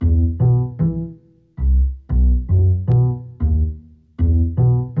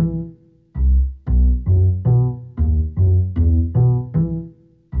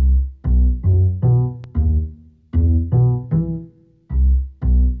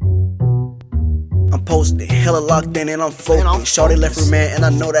posted, hella locked in and I'm focused. Shorty left her man and I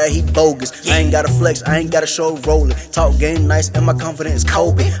know that he bogus. I ain't gotta flex, I ain't gotta show rolling. Talk game nice and my confidence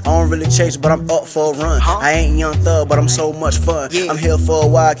Kobe. I don't really chase, but I'm up for a run. I ain't young thug, but I'm so much fun. I'm here for a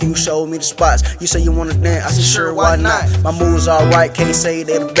while, can you show me the spots? You say you wanna dance, I said sure, why not? My moves alright, can't say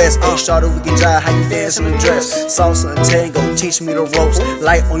they the best. Ain't shorty, we can jive, how you dance in the dress. Salsa and tango, teach me the ropes.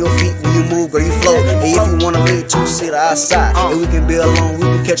 Light on your feet when you move, girl, you float. And if you wanna lead two-seater outside, and we can be alone, we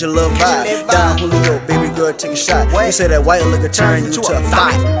can catch a little vibe. Down Julio, baby girl, take a shot. You say that white liquor turn you to a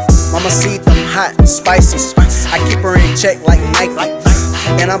fight. Mama see them hot and spicy. I keep her in check like Nike,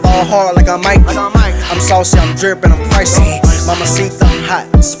 and I ball hard like I'm Mike. I'm saucy, I'm drippin', I'm pricey. Mama see them hot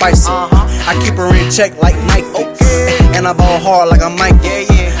and spicy. I keep her in check like Nike, and I ball hard like I'm Mike.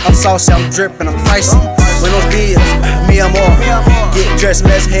 I'm saucy, I'm drippin', I'm pricey. Buenos dias, mi amor. Get dressed,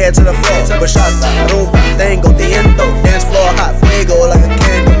 let's head to the floor. Bachata, rumba, tango, tiento. Dance floor hot, fuego like a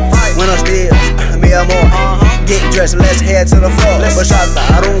candle. Buenos dias, mi amor. Get dressed, let's head to the floor. Bachata,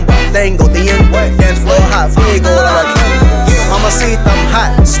 rumba, tango, tiento. Dance floor hot, fuego like a candle. Mamacita, I'm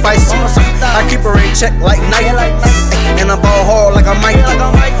hot, spicy. I keep her in check like Nike, and I ball hard like I'm Mikey.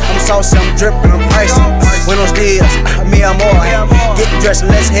 I'm saucy, I'm drippin', I'm pricey. Buenos dias, mi amor. Get dressed,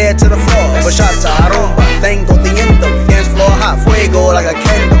 let's head to the floor. Bachata, rumba, tango, tiento. Dance floor hot, fuego like a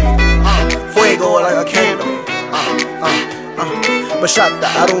candle. Fuego like a candle. Bachata,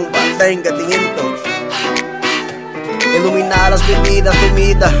 rumba, tango, tiento. Iluminadas, bebidas,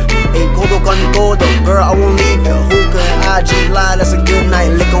 comida. Ain't codo con codo, girl, I won't leave you. Hookah and IG line, that's a good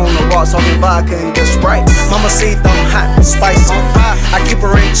night. Lick on the rocks, talking vodka and get Sprite. Mama see them hot and spicy. I keep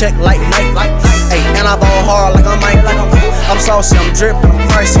her in check like Nike. Ay, and I ball hard like I'm Mike. I'm saucy, I'm drippin', I'm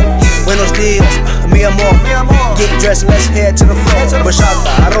pricey. Buenos dias, mi amor. Get dressed, let's head to the floor.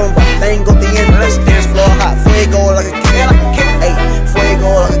 Bachata, rumba, tango, tiento. Dance floor hot, fuego like a candle. Ay, fuego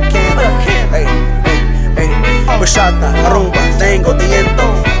like a candle. Ay, ay, ay. Bachata, rumba, tango, tiento.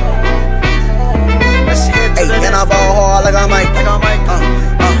 Ay, and I ball hard like I'm Mike.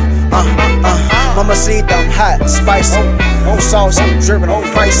 Mama see them hot, spicy. I'm saucy, I'm drippin', I'm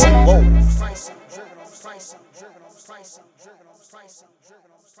pricey.